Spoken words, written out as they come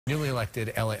Newly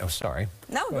elected LA, oh sorry.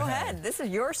 No, go ahead. This is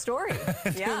your story.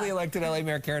 Yeah. Newly elected LA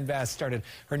Mayor Karen Bass started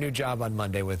her new job on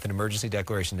Monday with an emergency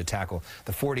declaration to tackle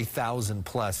the 40,000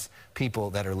 plus people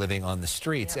that are living on the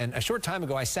streets. Yeah. And a short time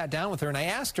ago, I sat down with her and I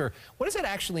asked her, what does that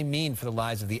actually mean for the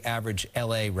lives of the average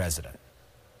LA resident?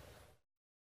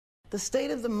 The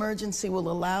state of emergency will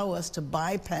allow us to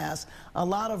bypass a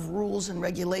lot of rules and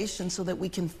regulations so that we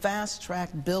can fast-track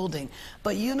building.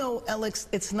 But you know, Elex,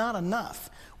 it's not enough.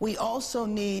 We also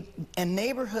need, and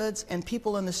neighborhoods and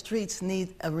people on the streets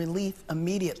need a relief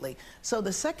immediately. So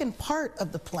the second part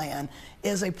of the plan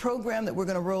is a program that we're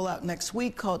going to roll out next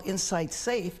week called Inside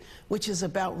Safe, which is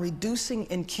about reducing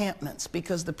encampments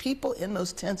because the people in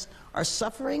those tents are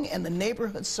suffering and the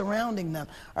neighborhoods surrounding them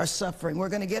are suffering. We're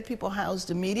going to get people housed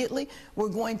immediately. We're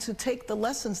going to take the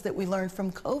lessons that we learned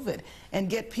from COVID and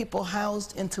get people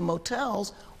housed into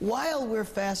motels while we're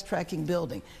fast-tracking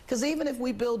building. Because even if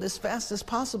we build as fast as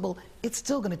possible, it's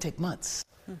still going to take months.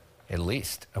 At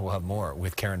least. We'll have more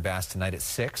with Karen Bass tonight at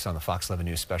 6 on the Fox 11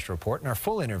 News Special Report, and our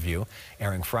full interview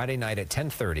airing Friday night at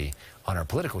 10:30 on our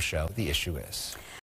political show, The Issue Is.